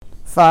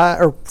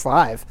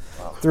5,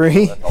 Wow.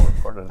 3. That's all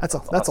recorded. That's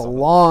awesome. a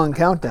long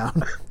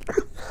countdown.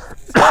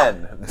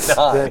 10,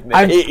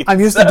 9, 8, I'm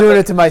used 7, to doing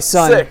it to my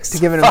son, 6, to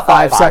giving him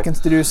 5 seconds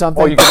to do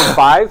something. Oh, you give him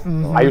 5?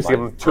 I used to give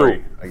him 2.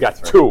 Three. I got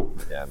Three. 2.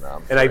 Yeah, no,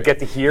 I'm And I get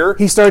to hear.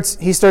 He starts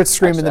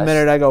screaming the Actually,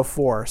 minute I go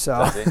 4.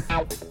 So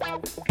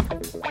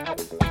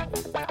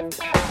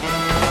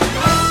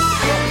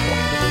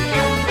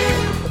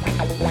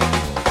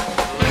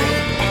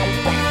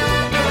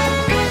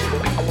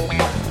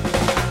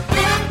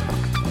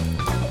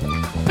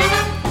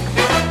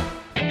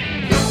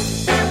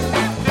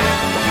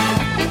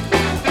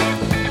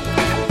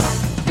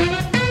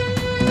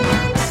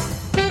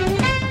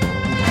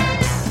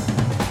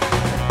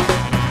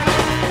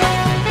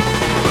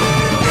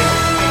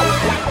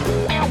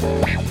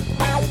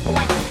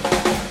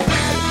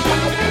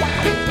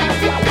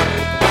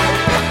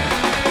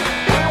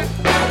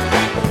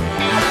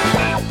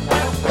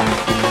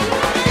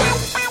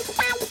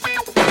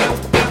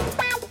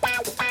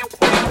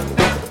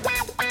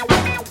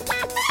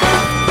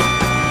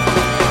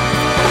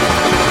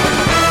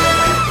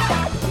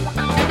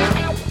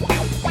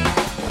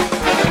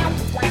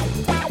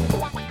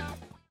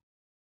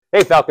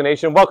Hey, Falcon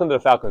Nation. Welcome to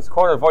the Falcons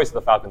Corner. Voice of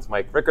the Falcons,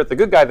 Mike Rickert. The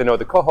good guy,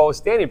 the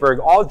co-host, Danny Berg,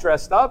 all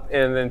dressed up.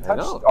 And then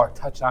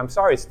I'm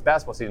sorry, it's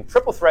basketball season.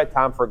 Triple threat,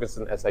 Tom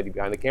Ferguson, SID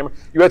behind the camera.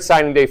 You had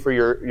signing day for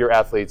your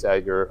athletes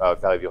at your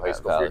Valley View High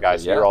School for your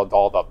guys. Yeah. You're all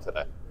dolled up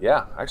today.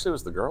 Yeah, actually it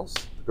was the girls.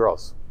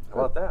 Girls.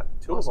 How about that?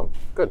 2 of them.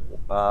 Good.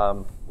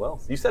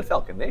 Well, you said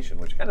Falcon Nation,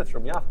 which kind of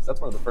threw me off, because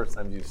that's one of the first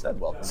times you said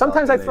welcome.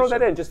 Sometimes Falcon I throw Nation.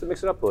 that in just to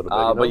mix it up a little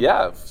bit. But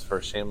yeah,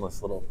 for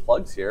shameless little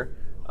plugs here,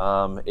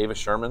 Ava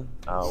Sherman,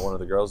 one of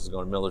the girls, is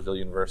going to Millersville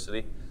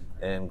University,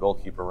 and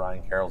goalkeeper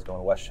Ryan Carroll's going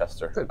to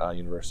Westchester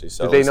University.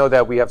 So do they know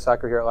that we have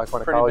soccer here at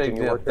Lackawanna pretty College? big And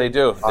you deal. work They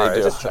there? do. All right,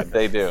 They just do. checking.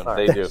 They do. All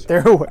They right. do.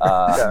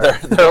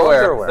 they're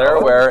aware. They're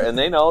aware, and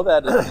they know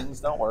that if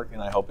things don't work,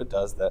 and I hope it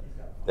does, that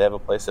they have a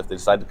place. If they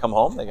decide to come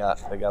home, they got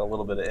a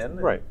little bit of in.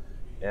 Right.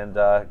 And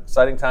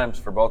exciting times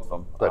for both of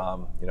them.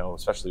 Right.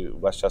 Especially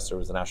Westchester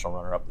was the national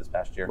runner-up this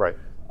past year. Right.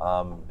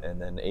 And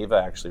then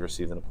Ava actually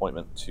received an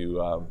appointment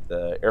to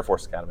the Air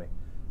Force Academy,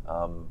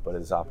 but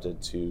has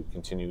opted to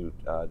continue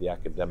the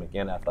academic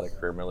and athletic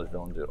career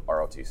Millersville into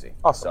ROTC.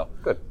 Awesome.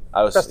 So Good.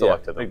 I was Best of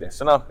luck to them. big day.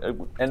 So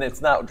no, and it's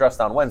not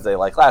dressed on Wednesday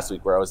like last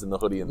week where I was in the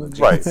hoodie and the jeans.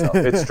 Right. So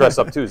It's dress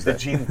up Tuesday. the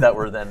jeans that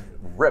were then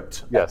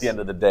ripped at Yes. the end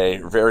of the day,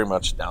 very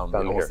much down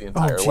almost the here.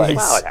 entire Oh, leg. jeez.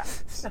 Wow, it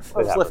happens. I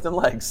was lifting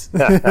legs.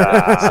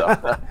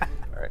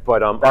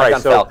 But all Back right,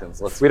 on so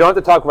Falcons. we don't have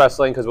to talk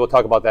wrestling because we'll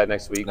talk about that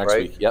next week, Next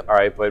right? week, yep. All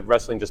right, but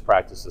wrestling just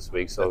practiced this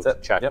week, so That's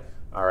it, check. yep.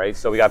 All right,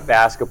 so we got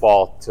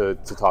basketball to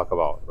talk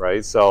about,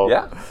 right? So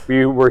Yeah.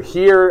 we were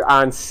here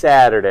on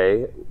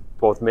Saturday.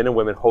 Both men and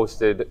women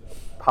hosted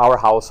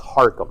Powerhouse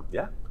Harcum.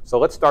 Yeah. So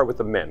let's start with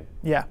the men.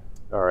 Yeah.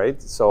 All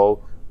right, so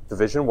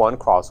Division I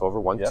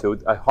crossover,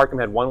 1-2. Yep. Harcum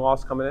had one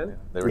loss coming in.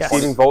 They were Yes.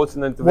 Receiving votes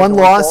in the Division One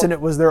I loss, poll? and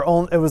it was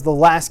it was the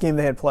last game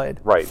they had played.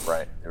 Right.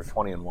 Right. They were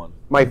 20-1.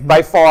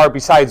 By far,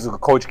 besides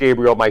Coach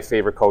Gabriel, my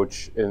favorite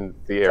coach in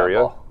the area.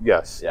 Ball.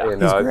 Yes. Yeah.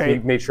 And He's he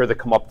great. made sure to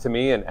come up to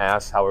me and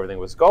ask how everything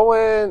was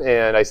going.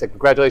 And I said,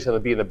 congratulations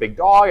on being the big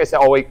dog. I said,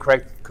 oh, wait,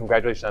 correct.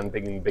 Congratulations on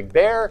being Big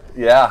Bear.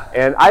 Yeah.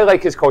 And I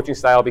like his coaching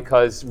style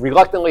because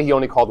reluctantly, he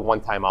only called one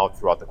timeout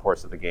throughout the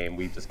course of the game.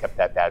 We just kept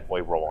that bad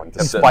boy rolling,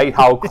 despite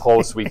how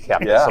close we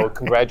kept Yeah. it. So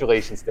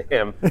congratulations to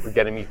him for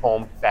getting me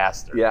home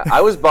faster. Yeah,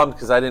 I was bummed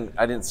because I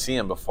didn't see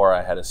him before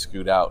I had to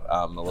scoot out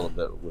a little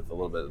bit with a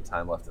little bit of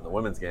time left in the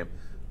women's game.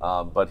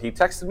 But he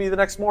texted me the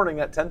next morning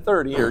at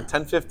 10:30 or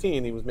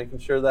 10:15. He was making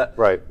sure that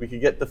Right. we could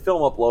get the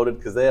film uploaded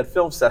because they had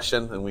film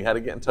session and we had to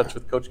get in touch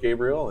with Coach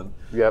Gabriel. And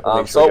Yep, and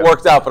make so sure it you-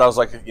 worked out. But I was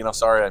like,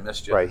 sorry I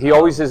missed you. Right. He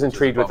always is which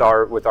intrigued a with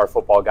bummer. our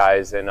football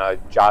guys, and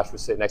Josh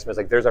was sitting next to me. He's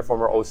like, "There's our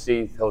former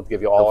OC. He'll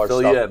give you all our fill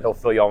stuff. you in." He'll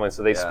fill you all in."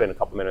 So they Yeah. spent a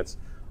couple minutes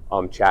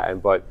chatting.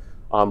 But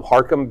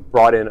Harcum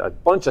brought in a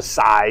bunch of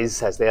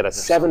size, as they had a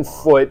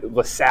 7-foot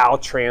LaSalle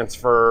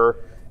transfer,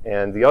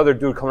 and the other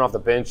dude coming off the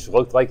bench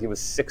looked like he was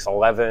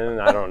 6'11".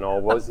 I don't know.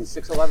 Was he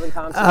 6'11",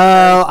 Tom?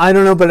 I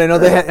don't know, but I know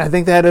I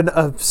think they had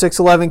a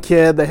 6'11"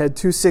 kid. They had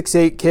 2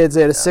 6'8" kids.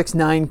 They had a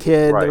 6'9"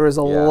 kid. Right. There was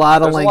a Yeah.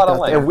 lot of There's a length lot of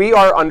out length. there. And we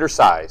are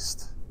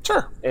undersized.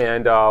 Sure.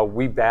 And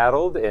we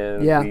battled,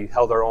 and Yeah. we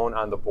held our own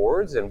on the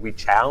boards, and we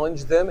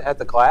challenged them at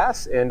the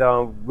glass, and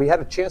we had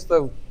a chance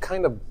to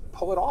kind of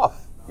pull it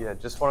off. Yeah,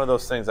 just one of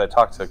those things. I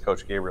talked to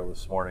Coach Gabriel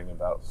this morning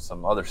about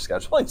some other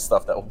scheduling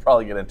stuff that we'll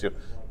probably get into. And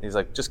he's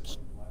like, just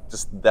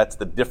that's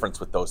the difference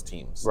with those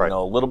teams. Right. A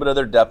little bit of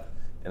their depth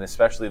and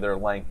especially their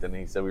length. And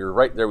he said we were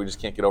right there. We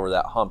just can't get over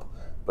that hump.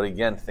 But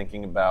again,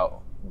 thinking about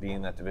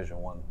being that Division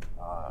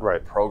I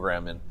Right.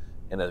 program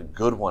and a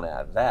good one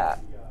at that,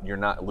 you're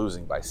not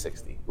losing by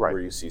 60, Right.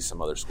 where you see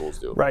some other schools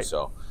do. Right.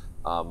 So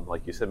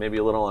Like you said, maybe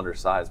a little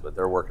undersized, but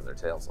they're working their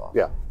tails off.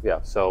 Yeah.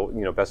 So,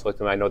 best of luck to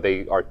them. I know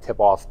they are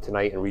tip-off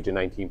tonight in Region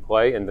 19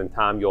 play, and then,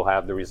 Tom, you'll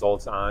have the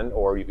results on,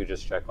 or you could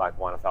just check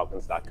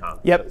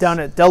LackawannaFalcons.com. Yep, down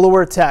at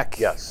Delaware Tech.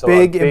 Yes, so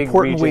big a big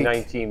important Region week.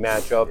 19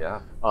 matchup,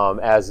 Yeah.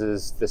 As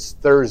is this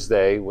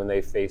Thursday when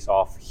they face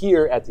off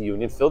here at the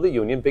Union. Phil the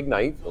Union, big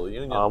night. Phil the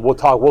Union.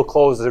 We'll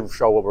close the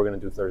show what we're going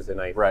to do Thursday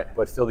night. Right.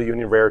 But Phil the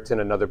Union, Raritan,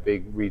 another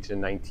big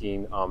Region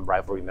 19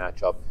 rivalry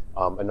matchup.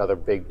 Another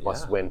big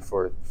must-win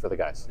for the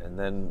guys. And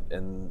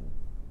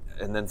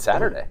then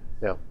Saturday.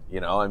 Yeah.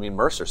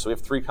 Mercer. So we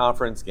have 3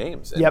 conference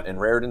games. And, Yep.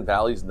 and Raritan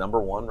Valley's number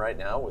 1 right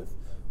now with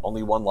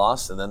only 1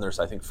 loss. And then there's,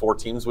 I think, 4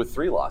 teams with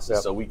 3 losses. Yep.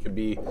 So we could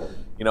be,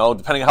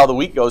 depending on how the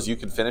week goes, you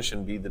could finish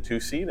and be the 2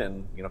 seed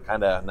and,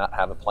 kind of not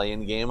have a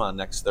play-in game on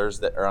next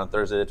Thursday or on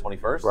Thursday the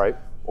 21st. Right.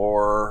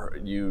 Or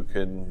you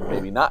can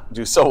maybe not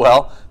do so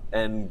well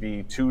and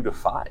be 2 to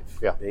 5,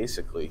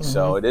 basically. Mm-hmm.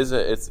 So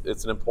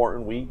it's an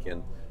important week.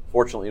 And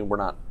fortunately, we're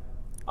not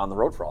on the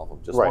road for all of them,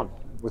 just Right. one.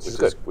 Which is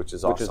good. Which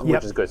is awesome.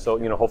 Which is good. So,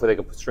 hopefully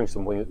they can string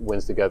some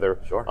wins together.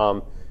 Sure.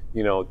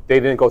 They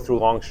didn't go through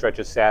long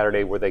stretches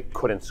Saturday where they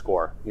couldn't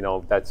score.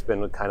 That's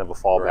been kind of a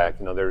fallback.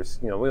 Right.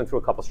 We went through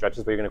a couple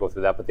stretches, but you're going to go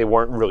through that. But they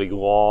weren't really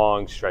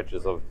long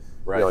stretches of,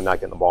 not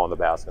getting the ball in the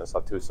basket and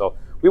stuff too. So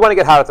we want to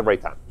get hot at the right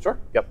time. Sure.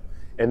 Yep.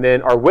 And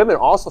then our women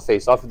also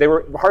face off.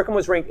 Harcum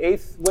was ranked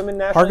 8th women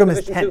national. Harcum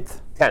is Division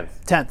 10th.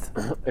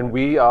 10th. And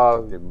we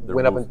They're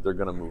went up and they're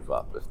going to move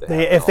up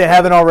If they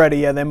haven't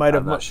already, they might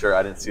have. I'm not sure.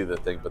 I didn't see the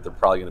thing, but they're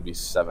probably going to be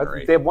 7 or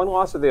 8. they have 1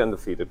 loss or they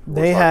undefeated?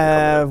 They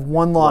have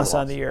 1 loss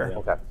on the year, Yeah.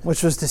 Okay.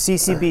 which was to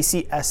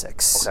CCBC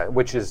Essex. Okay.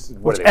 Which is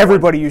Which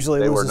everybody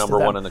usually They were loses number to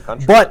them. 1 in the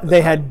country But at the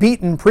they time. had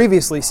beaten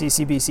previously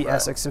CCBC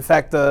Essex. In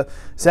fact, the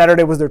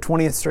Saturday was their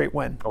 20th straight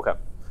win. Okay.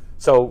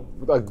 So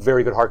a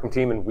very good Harcum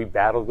team, and we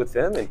battled with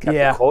them and kept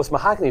it close.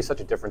 Mahogany is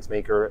such a difference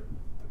maker.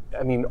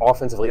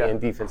 Offensively and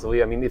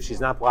defensively. If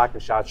she's not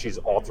blocking shots, she's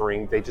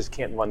altering. They just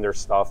can't run their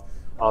stuff.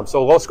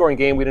 So a low-scoring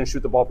game. We didn't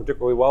shoot the ball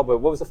particularly well, but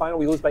what was the final?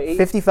 We lose by 8?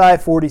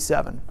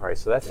 55-47. All right,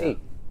 so that's 8.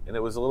 And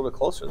it was a little bit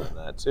closer than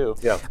that, too.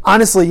 Yeah.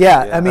 Honestly,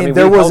 yeah.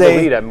 There we was held the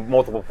lead at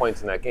multiple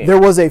points in that game.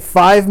 There was a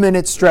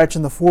 5-minute stretch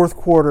in the fourth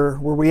quarter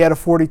where we had a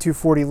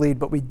 42-40 lead,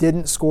 but we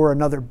didn't score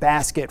another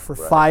basket for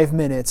 5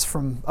 minutes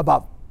from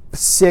about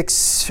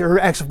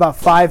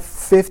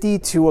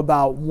 5:50 to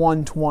about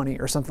 1:20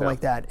 or something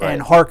like that. Right.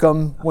 And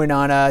Harcum went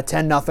on a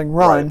 10-0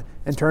 run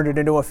and turned it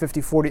into a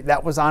 50-40.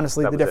 That was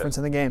honestly the difference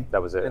in the game. That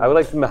was it. I would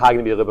like Mahogany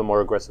to be a little bit more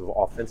aggressive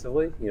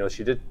offensively.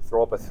 She did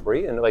throw up a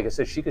 3, and like I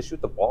said, she could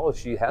shoot the ball.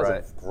 She has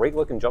a great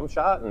looking jump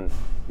shot, and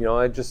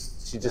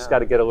she just got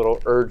to get a little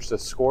urge to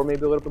score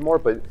maybe a little bit more.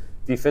 But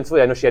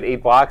defensively, I know she had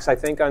 8 blocks, I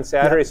think, on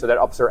Saturday, so that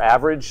ups her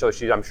average. So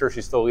I'm sure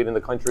she's still leading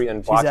the country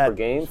in blocks per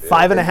game.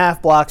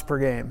 5.5 blocks per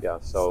game. Yeah,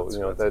 so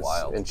that's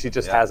wild. And she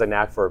just has a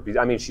knack for.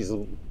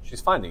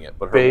 She's finding it,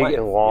 but her big length,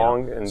 and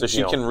long, and so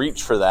she can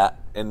reach for that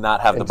and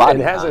not have the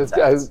body contact.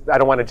 I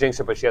don't want to jinx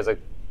her, but she has a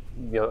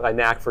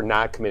knack for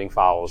not committing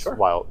fouls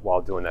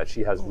while doing that.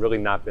 She has really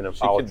not been in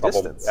foul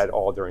trouble at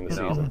all during the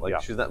season.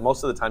 She's not.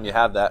 Most of the time, you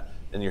have that,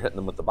 and you're hitting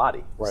them with the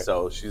body. Right.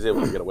 So she's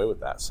able to get away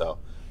with that. So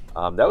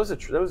that was a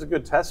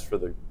good test for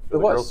the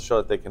girls to show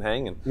that they can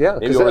hang. And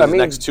maybe over the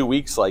next 2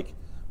 weeks,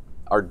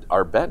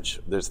 our bench,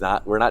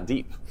 we're not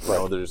deep.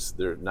 Right.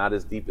 They're not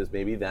as deep as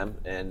maybe them,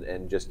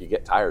 and just you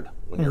get toking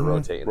when you're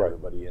rotating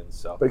everybody in.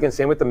 So, but again,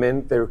 same with the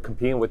men. They're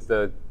competing with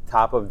the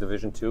top of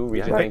Division II,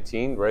 Region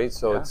 19, right?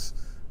 So it's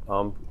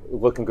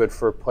looking good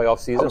for playoff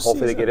season.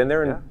 Hopefully they get in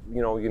there, and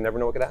you never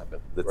know what could happen.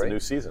 It's a new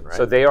season, right?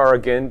 So they are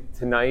again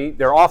tonight.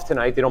 They're off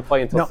tonight. They don't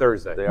play until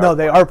Thursday.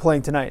 They are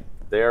playing tonight.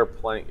 They are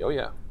playing. Oh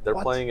yeah, they're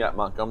playing at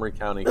Montgomery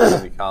County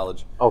Community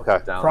College. Okay.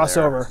 Down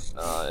Crossover.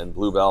 there, in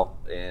Bluebell,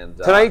 and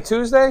tonight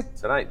Tuesday.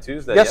 Tonight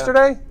Tuesday.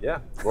 Yesterday. Yeah.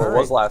 Well, it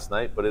was last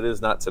night, but it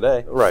is not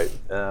today. Right.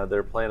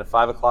 They're playing a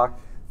 5 o'clock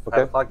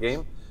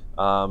game,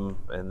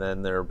 and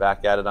then they're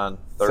back at it on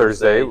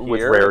Thursday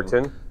with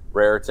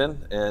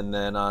Raritan, and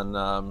then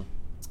on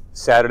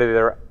Saturday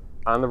they're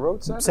on the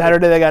road.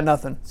 Saturday they got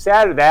nothing.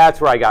 Saturday, that's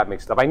where I got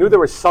mixed up. I knew there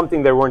was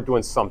something they weren't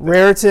doing something.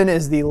 Raritan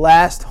is the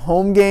last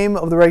home game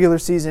of the regular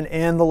season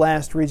and the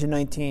last Region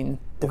 19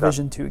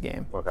 Division II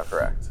game. Okay,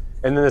 correct.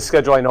 And then the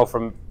schedule, I know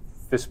from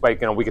this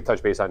week, we could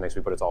touch base on next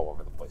week, but it's all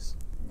over the place.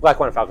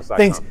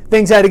 LackawannaFalcons.com.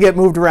 Things had to get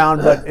moved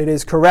around, but it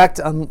is correct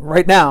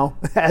right now,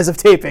 as of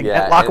taping,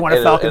 at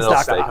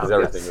LackawannaFalcons.com. Because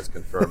everything was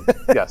confirmed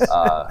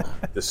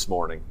this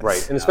morning.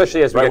 Right, and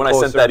especially as we get when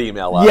closer. I sent that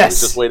email out, I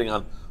was just waiting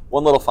on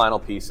one little final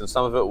piece, and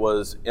some of it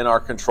was in our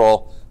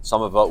control.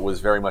 Some of it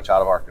was very much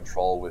out of our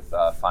control with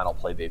final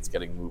play dates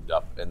getting moved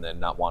up and then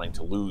not wanting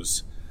to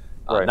lose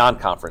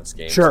non-conference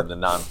games. Sure.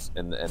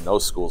 And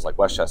those schools like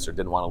Westchester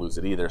didn't want to lose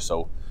it either.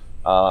 So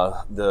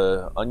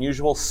the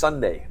unusual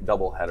Sunday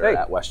doubleheader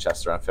at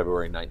Westchester on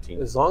February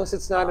 19th. As long as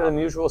it's not an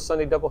unusual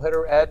Sunday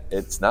doubleheader at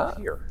It's not.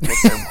 here.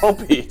 It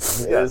won't be. It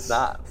is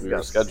not. We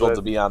were scheduled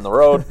to be on the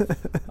road.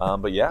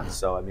 But yeah,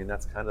 so I mean,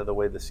 that's kind of the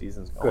way the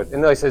season's going. Good.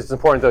 And like I said, it's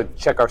important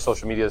to check our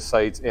social media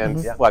sites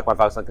and Black My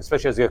Falcons,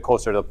 especially as we get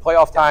closer to the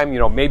playoff time. You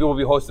know, maybe we'll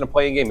be hosting a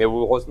playing game. Maybe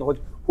we'll be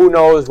hosting who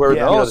knows where the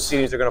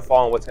seedings are going to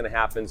fall and what's going to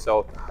happen.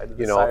 So,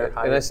 you know,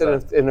 and I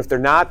said, and if they're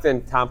not,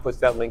 then Tom puts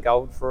that link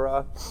out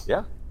for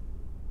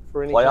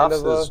for any playoffs kind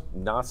of is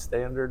not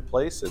standard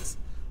place. It's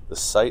the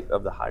site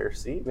of the higher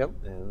seed. Yep.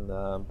 And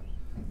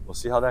we'll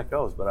see how that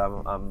goes. But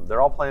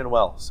they're all playing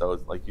well. So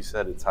like you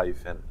said, it's how you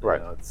finish.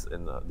 Right. You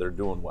know, they're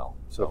doing well.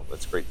 So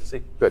that's great to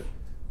see. Good.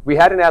 We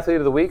had an athlete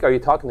of the week. Are you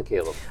talking to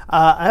Caleb?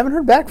 I haven't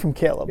heard back from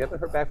Caleb. You haven't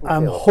heard back from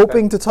I'm Caleb?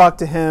 hoping to talk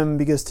to him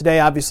because today,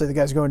 obviously, the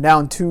guys are going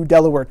down to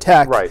Delaware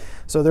Tech. Right.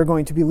 So they're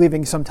going to be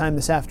leaving sometime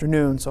this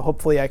afternoon. So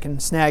hopefully I can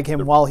snag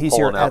him while he's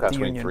here Pulling out at the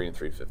between Union.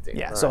 3 and 3:15.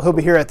 Yeah, so he'll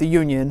be here at the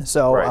Union.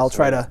 So Right, I'll so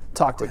try to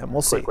talk to him.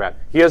 We'll see. Quick wrap.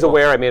 He is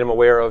aware. I made him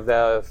aware of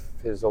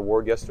his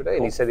award yesterday,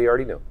 and he said he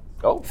already knew.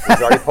 Oh, He's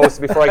already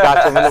posted before I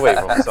got to him in the weight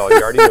room, so he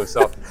already knew.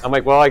 So I'm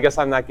like, well, I guess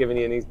I'm not giving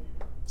you any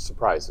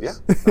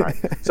surprises. Yeah. All right.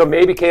 So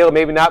maybe Caleb,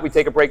 maybe not. We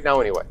take a break now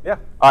anyway. Yeah.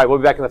 All right, we'll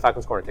be back in the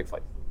Falcons Corner. Take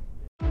flight.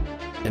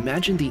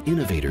 Imagine the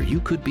innovator you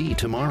could be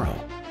tomorrow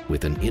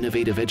with an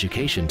innovative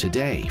education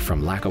today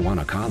from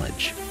Lackawanna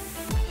College.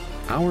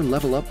 Our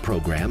Level Up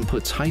program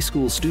puts high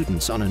school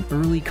students on an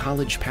early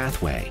college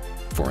pathway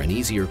for an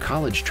easier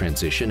college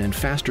transition and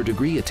faster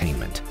degree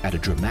attainment at a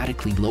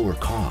dramatically lower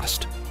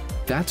cost.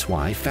 That's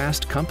why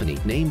Fast Company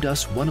named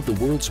us one of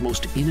the world's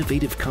most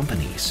innovative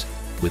companies.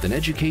 With an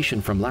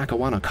education from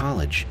Lackawanna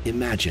College,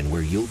 imagine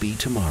where you'll be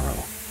tomorrow.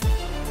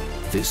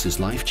 This is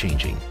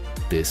life-changing.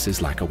 This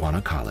is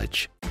Lackawanna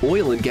College.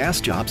 Oil and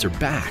gas jobs are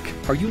back.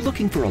 Are you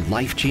looking for a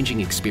life-changing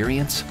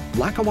experience?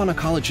 Lackawanna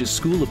College's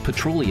School of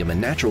Petroleum and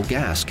Natural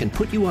Gas can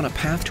put you on a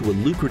path to a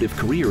lucrative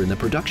career in the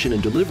production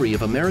and delivery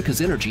of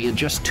America's energy in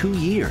just 2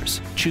 years.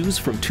 Choose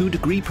from 2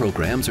 degree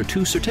programs or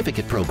 2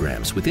 certificate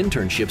programs with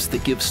internships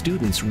that give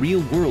students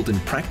real-world and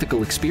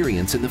practical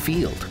experience in the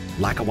field.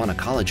 Lackawanna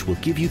College will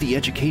give you the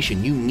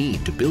education you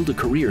need to build a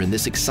career in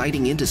this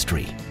exciting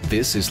industry.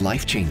 This is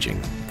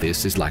life-changing.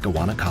 This is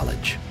Lackawanna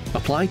College.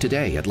 Apply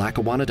today at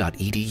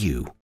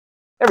lackawanna.edu.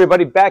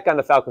 Everybody, back on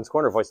the Falcons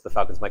Corner, voice of the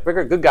Falcons, Mike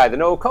Rickert, good guy, the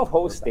no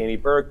co-host, Danny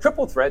Berg,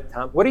 triple threat,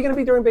 Tom. What are you going to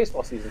be during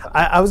baseball season, Tom?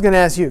 I was going to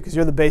ask you because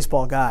you're the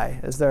baseball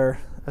guy. Is there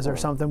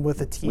something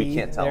with a T We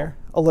can't tell. there?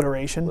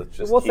 Alliteration? let's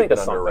just We'll keep think it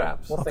of under something.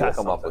 wraps. We'll We'll think of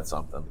come up something. with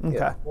something.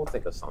 Okay. We'll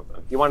think of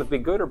something. You want it to be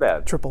good or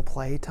bad? Triple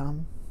play,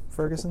 Tom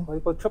Ferguson?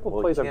 Well, triple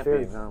Well, plays are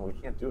very... we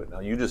can't do it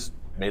now. You just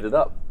made it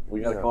up.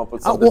 We got to come up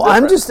with something Well,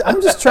 I'm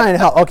different. just trying to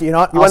help. Okay, you know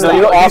what? You want it to be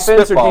He's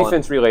offense or spitballing.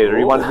 defense related, or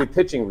you want it to be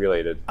pitching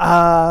related?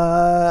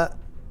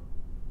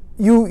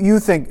 You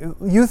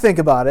think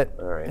about it,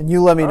 right. and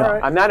you let me know. All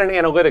right. I'm not an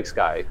analytics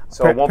guy,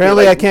 so it won't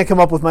Apparently, be I like, can't come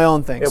up with my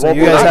own thing. It So won't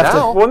you be guys like have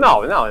now. to. Well,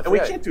 no. And we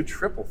can't do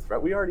triple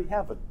threat. We already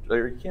have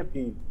you can't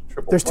be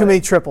triple. There's too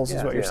many triples,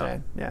 is what you're yeah.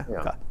 saying. Yeah. Yeah.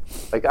 Okay.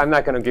 Like, I'm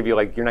not going to give you,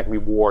 like, you're not going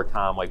to be war,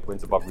 Tom, like,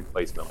 wins above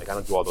replacement. Like, I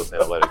don't do all those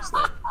analytics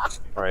things.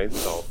 All right?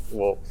 So,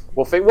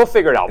 we'll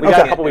figure it out. We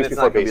got a couple weeks It's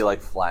before not going to be baseball.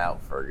 like fly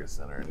out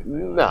Ferguson or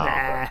anything. No.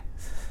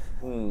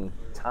 Nah.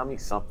 Tommy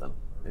something.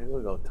 Maybe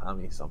we'll go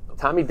Tommy something.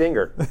 Tommy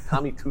Dinger.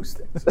 Tommy Two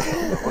Sticks.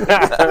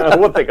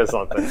 We'll think of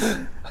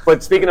something.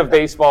 But speaking of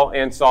baseball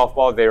and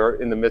softball, they are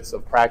in the midst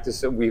of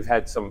practice. We've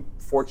had some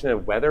fortunate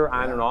weather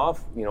on and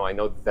off. You know, I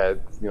know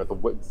that the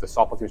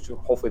softball teams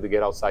hopefully they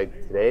get outside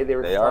today.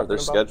 They are. They're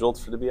scheduled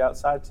to be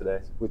outside today.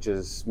 which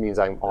means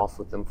I'm off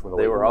with them from the.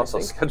 They weight were room, I also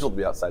think. scheduled to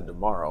be outside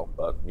tomorrow,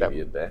 but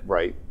media day.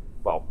 Right.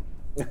 Well.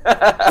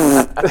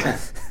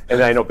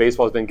 And I know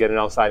baseball's been getting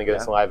outside and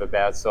getting some live at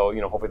bats, so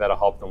hopefully that'll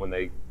help them when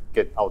they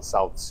get out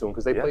south soon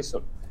because they play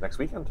soon. Next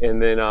weekend. And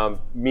then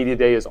media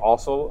day is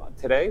also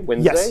today,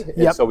 Wednesday. Yes. And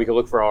Yep. so we can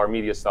look for our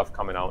media stuff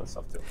coming out and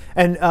stuff too.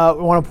 And I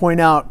want to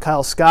point out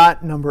Kyle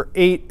Scott, number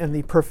 8 in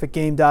the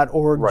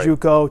perfectgame.org Right.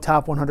 JUCO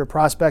top 100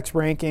 prospects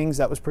rankings.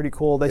 That was pretty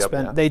cool. They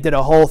Yep. they did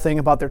a whole thing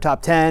about their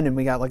top 10, and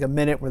we got like a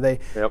minute where they.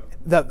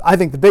 Yep. I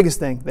think the biggest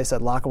thing they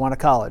said Lackawanna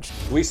College.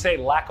 We say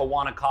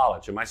Lackawanna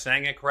College. Am I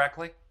saying it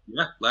correctly?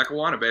 Yeah,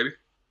 Lackawanna, baby.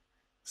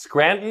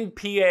 Scranton,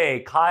 PA,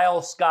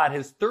 Kyle Scott,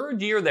 his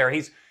 3rd year there.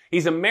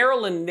 He's a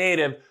Maryland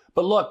native.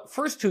 But look,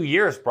 first 2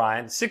 years,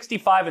 Brian,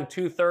 65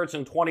 2/3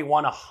 and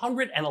 21,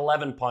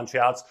 111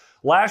 punch-outs.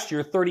 Last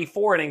year,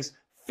 34 innings,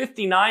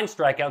 59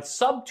 strikeouts,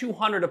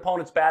 sub-200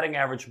 opponents batting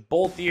average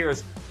both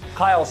years.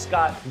 Kyle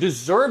Scott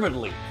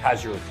deservedly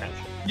has your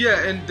attention.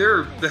 Yeah, and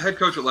the head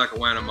coach at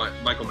Lackawanna,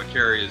 Michael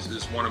McCary,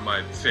 is one of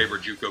my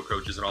favorite JUCO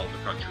coaches in all of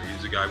the country.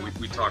 He's a guy,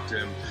 we talked to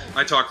him.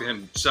 I talked to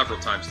him several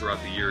times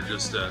throughout the year,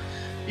 just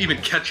even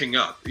catching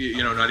up,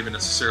 not even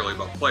necessarily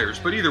about players.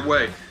 But either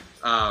way,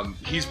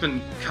 he's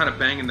been kind of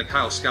banging the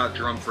Kyle Scott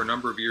drum for a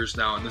number of years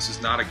now, and this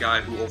is not a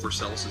guy who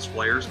oversells his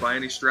players by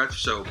any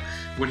stretch. So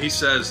when he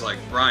says, like,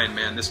 Brian,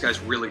 man, this guy's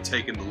really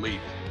taking the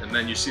leap, and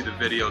then you see the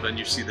video, then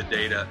you see the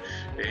data,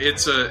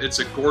 It's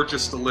a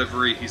gorgeous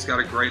delivery. He's got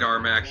a great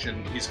arm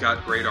action. He's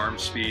got great arm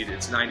speed.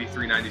 It's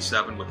 93,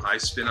 97 with high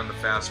spin on the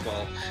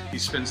fastball. He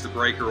spins the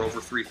breaker over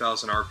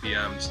 3,000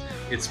 RPMs.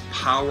 It's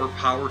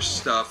power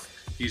stuff.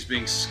 He's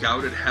being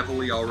scouted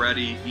heavily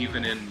already,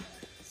 even in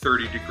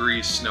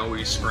 30-degree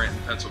snowy Scranton,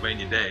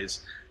 Pennsylvania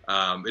days.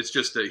 It's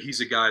just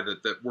he's a guy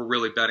that we're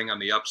really betting on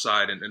the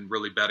upside and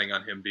really betting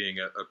on him being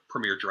a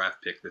premier draft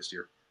pick this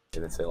year. They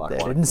didn't say They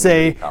Lackawanna. didn't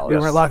say we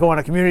were at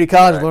Lackawanna Community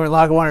College, we were at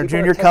Lackawanna People are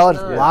Junior catching College,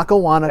 on.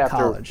 Lackawanna After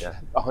College.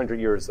 100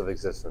 years of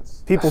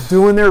existence. People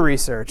doing their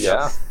research.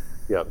 Yeah.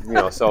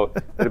 Yeah, so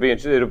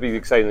it'll be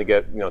exciting to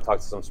get talk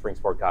to some spring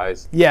sport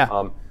guys. Yeah.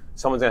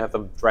 Someone's gonna have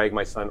to drag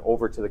my son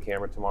over to the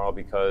camera tomorrow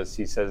because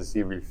he says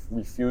he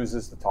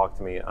refuses to talk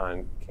to me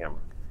on camera,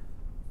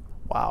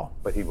 Wow.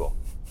 but he will.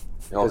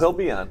 No, he'll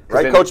be on.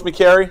 Right, then- Coach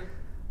McCary?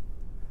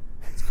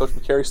 Is Coach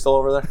McCary still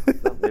over there?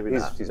 No, maybe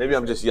He's- not. he's- Maybe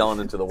I'm just yelling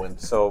into the wind.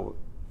 So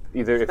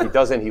either if he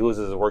doesn't, he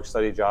loses his work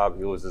study job,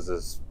 he loses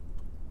his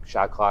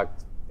shot clock,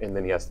 and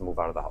then he has to move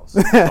out of the house.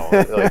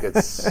 So, like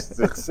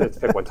it's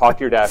pick one. Talk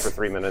to your dad for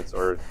 3 minutes,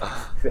 or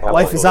have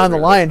Life one is over on the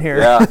there. line here.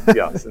 Yeah.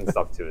 Yes, and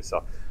stuff too.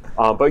 So,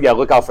 but yeah,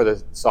 look out for the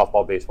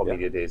softball, baseball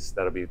media days.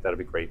 That'll be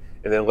great.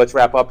 And then let's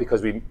wrap up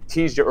because we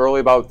teased you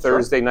early about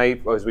Thursday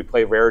night as we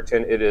play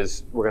Raritan.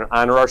 We're going to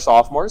honor our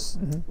sophomores.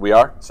 We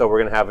are? So we're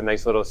going to have a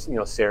nice little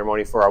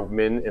ceremony for our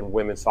men and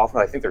women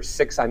sophomores. I think there's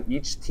 6 on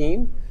each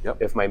team. Yep.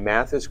 If my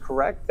math is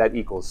correct, that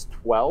equals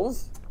 12.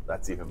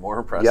 That's even more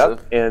impressive.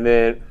 Yep. And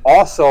then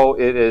also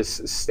it is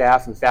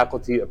staff and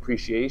faculty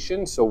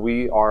appreciation. So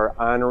we are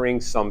honoring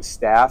some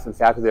staff and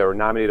faculty that were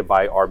nominated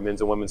by our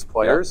men's and women's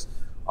players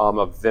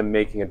of them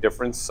making a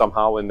difference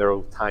somehow in their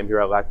time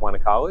here at Lackawanna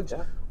College.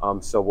 Yeah.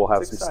 So we'll have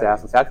That's some exciting.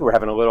 staff and faculty. We're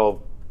having a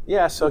little,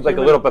 Yeah, so like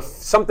a little bit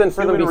something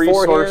for them human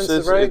beforehand,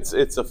 resources. right?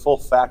 It's a full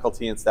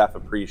faculty and staff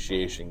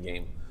appreciation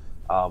game,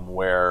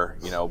 where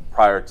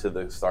prior to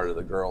the start of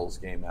the girls'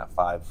 game at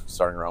 5,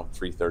 starting around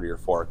 3:30 or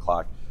 4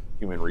 o'clock,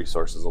 human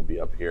resources will be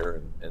up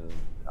here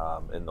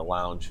in the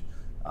lounge,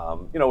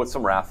 with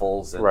some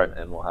raffles and, Right.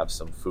 and we'll have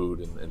some food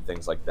and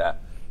things like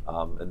that.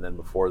 And then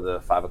before the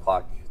 5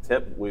 o'clock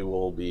tip, we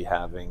will be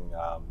having,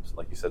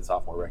 like you said,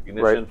 sophomore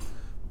recognition.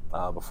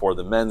 Before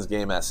the men's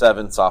game at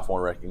 7,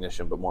 sophomore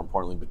recognition, but more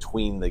importantly,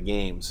 between the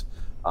games,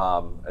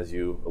 as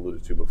you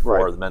alluded to before,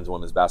 Right. the men's and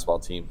women's basketball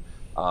team,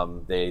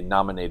 they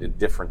nominated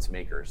difference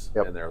makers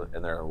Yep.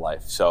 in their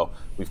life. So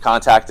we've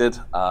contacted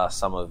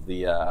some of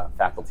the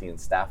faculty and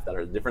staff that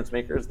are the difference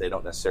makers. They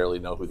don't necessarily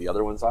know who the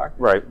other ones are,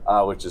 Right.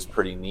 Which is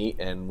pretty neat,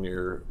 and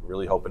we're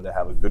really hoping to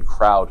have a good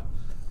crowd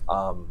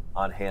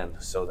on hand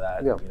so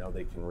that Yeah.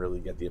 they can really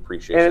get the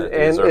appreciation And, that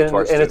they deserve to our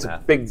and student it's a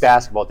athletes. big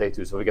basketball day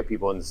too, so we get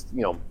people in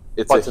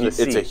butts in the It's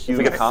a seat. huge If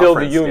we can conference fill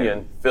the game.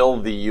 union. Fill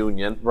the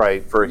union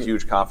Right. for a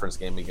huge conference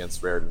game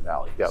against Raritan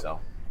Valley. Yep. So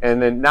And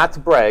then, not to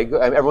brag,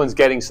 everyone's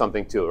getting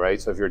something too,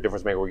 right? So if you're a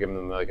difference maker, we're giving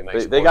them like a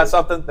nice. they got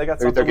something. They got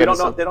They're something. We getting don't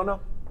know. something. They don't know.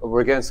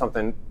 We're getting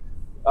something.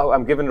 Oh,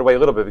 I'm giving it away a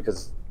little bit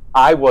because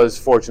I was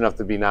fortunate enough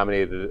to be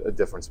nominated a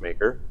difference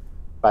maker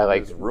by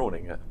like. Just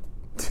ruining it.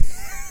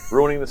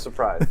 Ruining the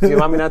surprise. Do you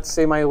want me not to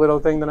say my little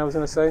thing that I was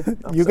going to say?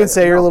 You can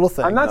say your little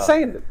thing. I'm not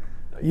saying it.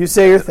 You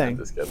say your thing.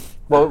 Just kidding.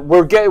 Well,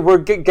 we're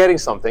getting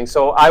something.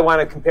 So I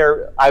want to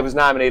compare. I was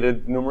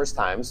nominated numerous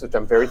times, which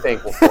I'm very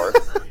thankful for.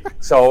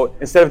 So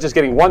instead of just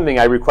getting one thing,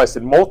 I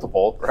requested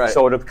multiple. Right.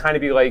 So it'll kind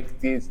of be like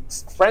the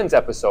Friends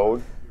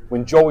episode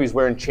when Joey's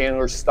wearing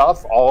Chandler's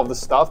stuff, all of the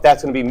stuff.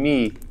 That's going to be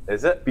me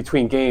Is it?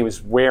 between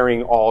games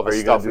wearing all the Are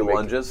you stuff. gonna do we make.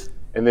 lunges?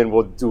 And then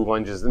we'll do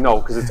lunges. No,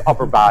 because it's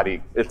upper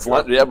body. It's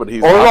yeah, but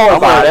he's Or lower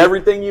I'm body.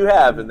 everything you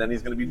have, and then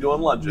he's going to be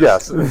doing lunges.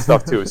 Yes, and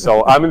stuff too.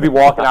 So I'm going to be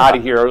walking out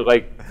of here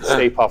like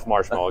Stay Puft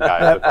Marshmallow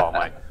guy, I call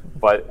mine.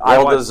 But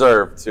Well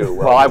deserved too.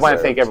 Well, I want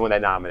to thank everyone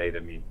that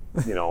nominated me,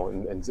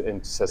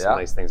 and said some Yeah.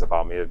 nice things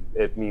about me.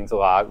 It means a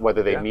lot,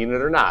 whether they Yeah. mean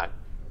it or not.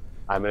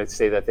 I'm going to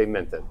say that they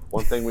meant it.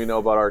 One thing we know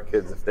about our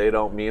kids: if they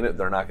don't mean it,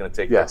 they're not going to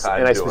take Yes, their time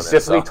and I doing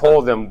specifically it.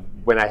 told them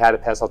when I had to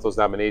pass out those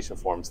nomination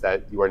forms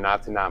that you are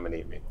not to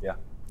nominate me. Yeah.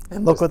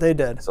 And look what they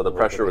did. So the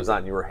pressure was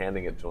on. You were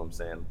handing it to him,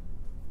 saying,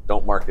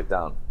 "Don't mark it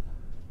down."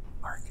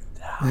 Mark it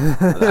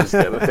down. I'm just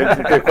kidding.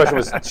 The question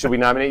was, should we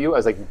nominate you? I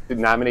was like,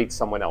 nominate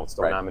someone else.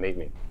 Don't Right. nominate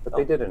me. But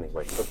they did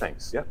anyway, so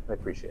thanks. Yeah. I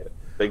appreciate it.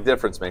 Big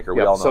difference maker. We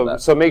Yeah, all know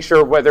that. So make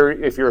sure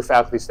if you're a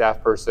faculty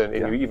staff person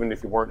and Yeah. even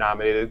if you weren't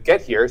nominated,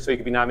 get here so you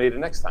can be nominated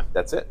next time.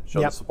 That's it.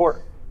 Show Yep. the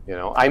support.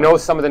 I know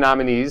some of the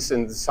nominees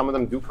and some of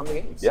them do come to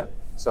games. Yeah.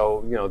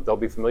 So there'll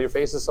be familiar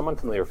faces, some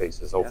unfamiliar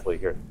faces, hopefully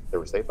here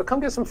Thursday. But come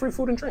get some free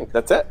food and drink.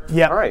 That's it.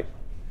 Yeah. All right,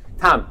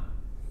 Tom.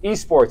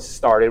 Esports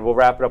started. We'll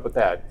wrap it up with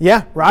that.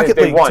 Yeah, Rocket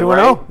They League won, 2-0.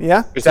 right?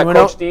 Yeah, Is that 2-0.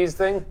 Coach D's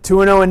thing?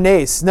 2-0 in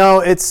Nace. No,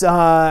 it's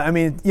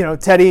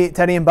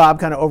Teddy and Bob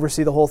kind of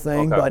oversee the whole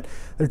thing, Okay. but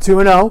they're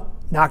 2-0.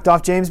 Knocked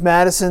off James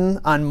Madison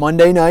on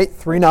Monday night,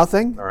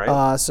 3-0. All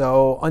right.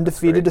 So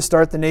undefeated to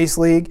start the Nace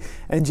League,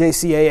 and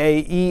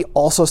JCAAE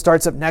also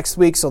starts up next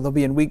week, so they'll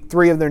be in week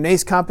 3 of their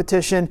Nace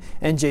competition,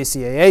 and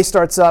JCAA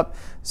starts up.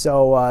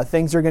 So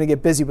things are going to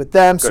get busy with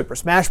them. Super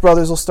Smash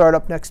Brothers will start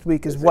up next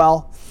week as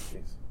well.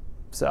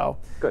 So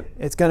good.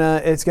 It's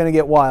gonna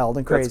get wild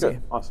and crazy. That's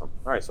good. Awesome.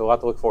 All right, so a lot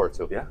to look forward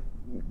to. Yeah.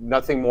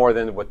 Nothing more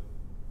than what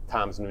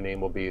Tom's new name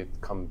will be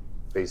come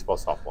baseball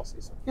softball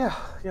season. Yeah.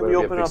 Will We be a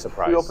open big up.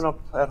 surprise. We open up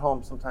at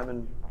home sometime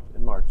in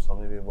March, so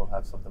maybe we'll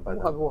have something by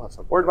then. We'll have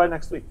something. Or by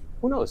next week.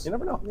 Who knows? You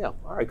never know. Yeah.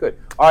 All right, good.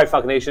 All right,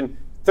 Falcon Nation.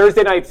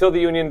 Thursday night, Phil the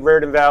Union,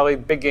 Raritan Valley.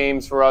 Big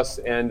games for us,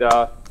 and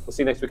we'll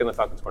see you next week on the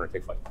Falcons Corner.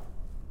 Take flight.